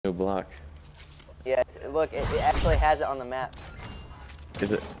taco block. Yeah, look, it actually has it on the map.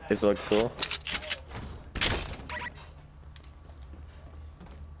 Is it look cool?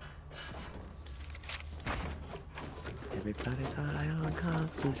 Everybody's high on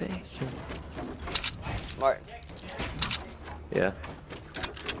constellation. Martin, Yeah,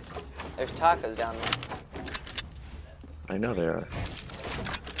 there's tacos down there. I know they are.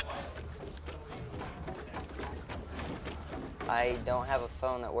 I don't have a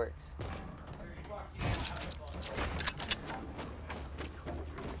phone that works.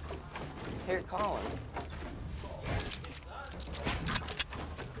 Here, call him.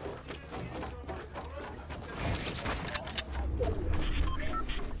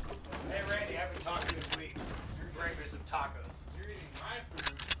 Hey Randy, I haven't talked to you in weeks. You're bringing me some tacos. You're eating my food.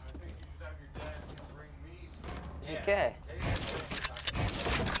 I think you should have your dad bring me some. Okay.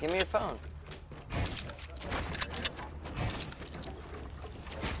 Give me your phone.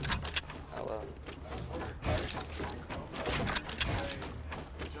 Oh well.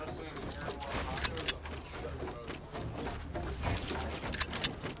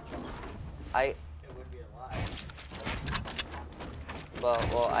 It would be a lie.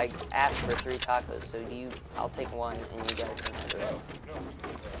 Well, I asked for 3 tacos, so I'll take one and you guys can have the rest.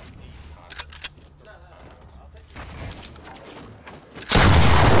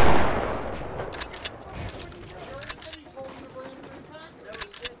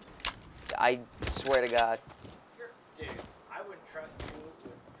 I swear to God. Dude, I wouldn't trust you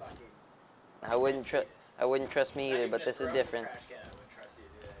with fucking... I wouldn't trust me either, but this is different. I wouldn't trust you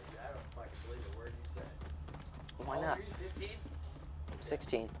to do that. I don't fucking believe a word you said. Why not? Are you 15?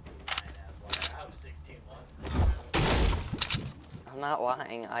 16. I was 16 once. I'm not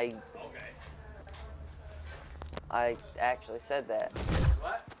lying. Okay. I actually said that.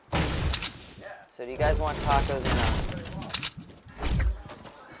 What? Yeah. So do you guys want tacos or not?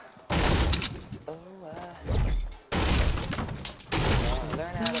 Oh,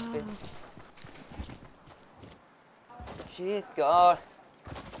 learn how to fit. She's gone.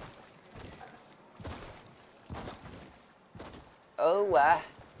 Oh,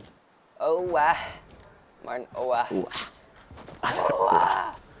 Martin, oh,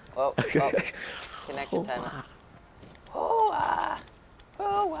 oh, connection time. Oh,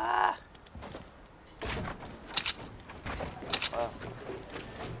 oh, oh.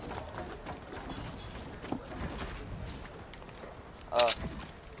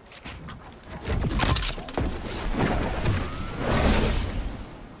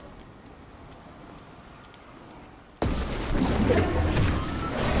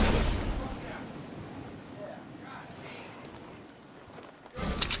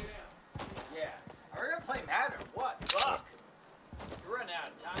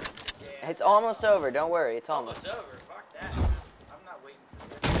 It's almost over. Don't worry. It's almost over. Fuck that. I'm not waiting for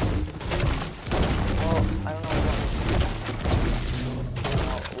this. Well, I don't know.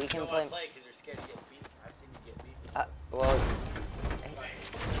 We can play because you're scared to get beat. I've seen you get beat. Well,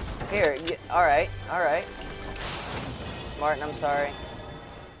 here. All right. Martin, I'm sorry,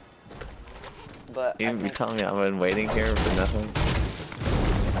 but You telling me I've been waiting here for nothing?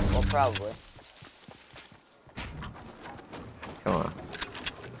 Well, probably. Come on.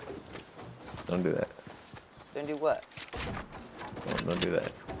 Don't do that. Don't do what? Don't do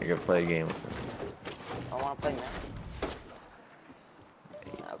that. You're gonna play a game with me. I want to play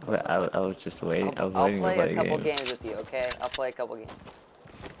now. I was just waiting. I was I'll waiting to play play a couple game. games with you, okay? I'll play a couple games.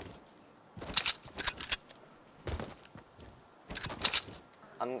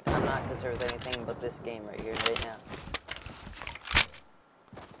 I'm not concerned with anything but this game right here, right now.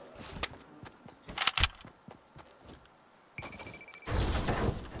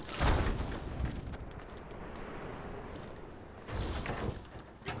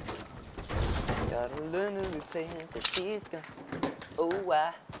 Got a little thing, so she's gone. Oh,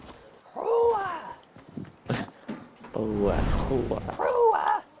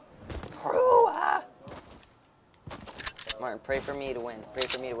 Martin, pray for me to win. Pray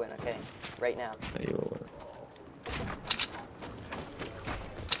for me to win, okay? Right now. You will win.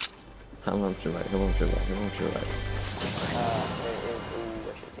 How long should I? There is. Ooh,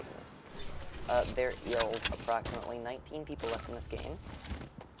 I should have taken this. There is approximately 19 people left in this game.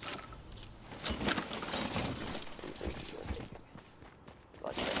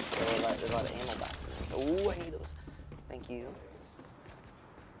 There's a lot of ammo back. Ooh, I need those. Thank you.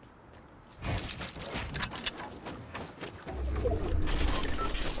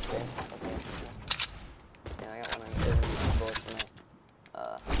 Okay. Yeah, I got one of those bullets for me.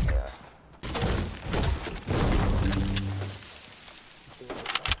 There are.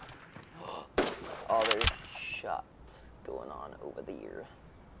 Oh, there's shots going on over there.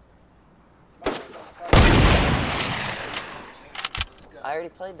 I already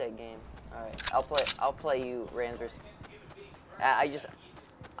played that game. All right, I'll play you Randers. I'm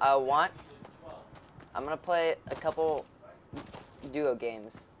gonna play a couple duo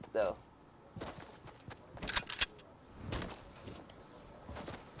games though.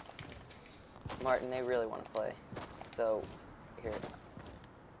 Martin, they really want to play, so here.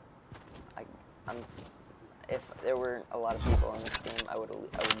 If there weren't a lot of people in this game, I would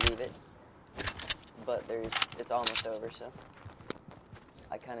leave it. But it's almost over, so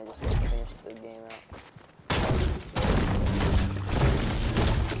I kind of just want to finish the game out.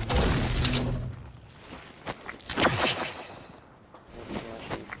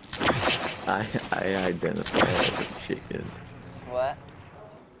 I identify as a chicken. What?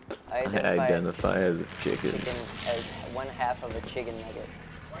 I identify as a chicken. Chicken as 1/2 of a chicken nugget.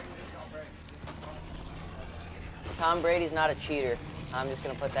 Tom Brady's not a cheater. I'm just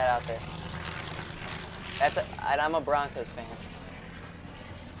gonna put that out there. And I'm a Broncos fan.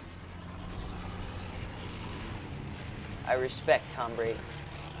 I respect Tom Brady.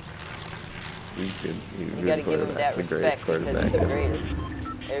 You gotta give him that respect because he's the greatest.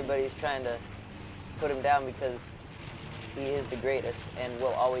 Everybody's trying to put him down because he is the greatest and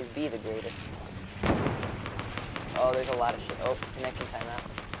will always be the greatest. Oh, there's a lot of shit. Oh, connection timeout.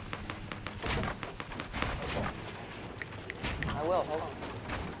 I will, hold on.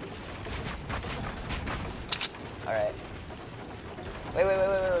 Alright. Wait.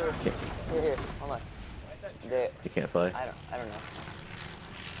 Here, hold on. There. You can't play? I don't know.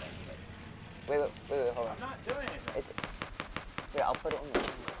 Wait, hold on. I'm not doing it. Here, I'll put it in there.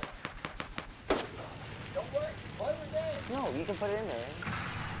 Don't worry. Play the game. No, you can put it in there.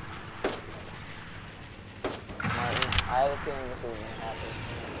 Martin, I have a feeling this isn't gonna happen.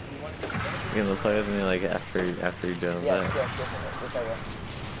 You're gonna play with me like after you're done with Yes, that? yes, I will.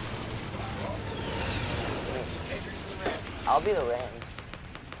 I'll be the Rams.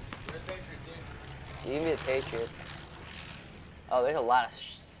 You can be the Patriots. Oh, there's a lot of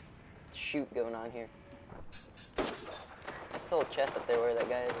shoot going on here. There's still a chest up there where that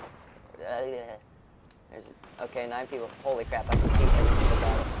guy is. Okay, 9 people. Holy crap, I can see every single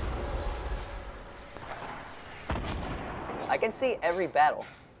battle. I can see every battle.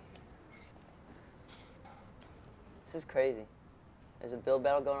 This is crazy. There's a build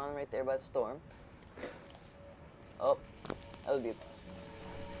battle going on right there by the storm. Oh, that would be.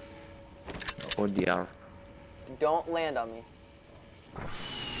 Oh dear. Don't land on me.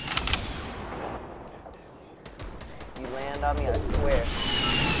 You land on me, I swear.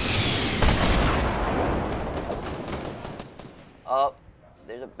 Oh,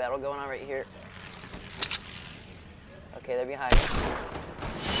 there's a battle going on right here. Okay, they're behind me.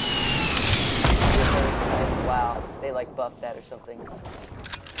 Wow, they like buffed that or something.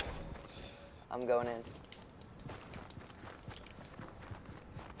 I'm going in.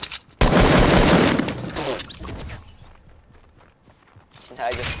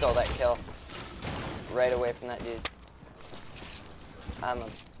 I just stole that kill right away from that dude. I've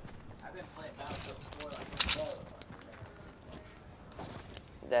been playing Battlefield 4 like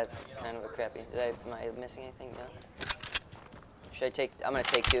that's kind of a crappy. Am I missing anything? No. Should I take? I'm gonna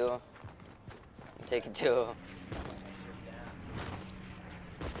take 2. I'm taking 2.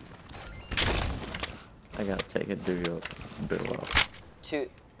 I gotta take a duo. Two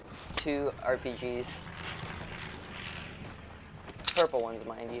RPGs. Purple ones,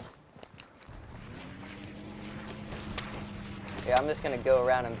 mind you. Yeah, I'm just gonna go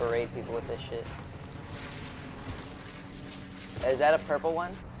around and berate people with this shit. Is that a purple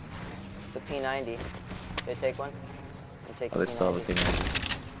one? It's a P90. Should I take one? I'm taking they still have a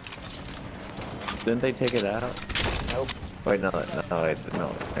P90. Didn't they take it out? Nope. Wait, no,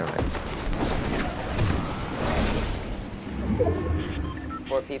 never mind.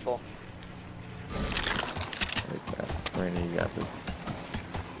 4 people. Rainy, you got this.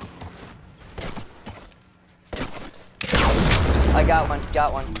 I got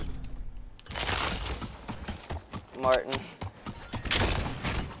one. Martin.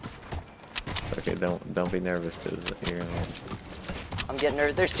 It's okay, don't be nervous because you're gonna... I'm getting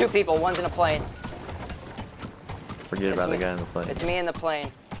nervous. There's 2 people, one's in a plane. Forget about the guy in the plane. It's me in the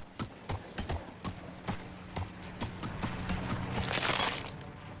plane.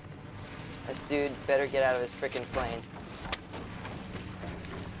 This dude better get out of his frickin' plane.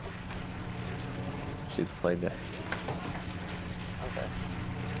 Shoot the plane down. I'm sorry.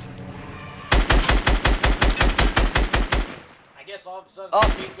 I guess all of a sudden, Oh.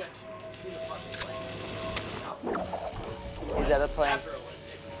 he's gonna shoot a fucking plane. He's out of the plane. After a little bit.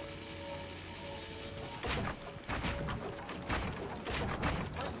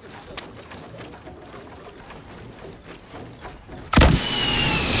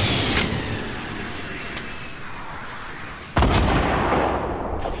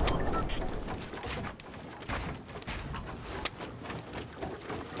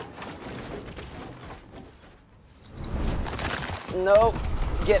 Nope.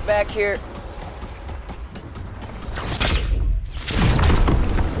 Get back here.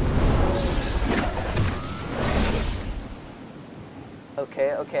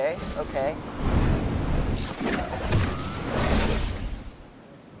 Okay, okay, okay.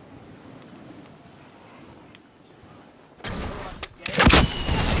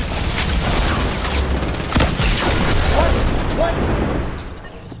 What?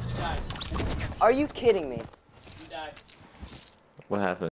 You died. Are you kidding me? You died. What happened?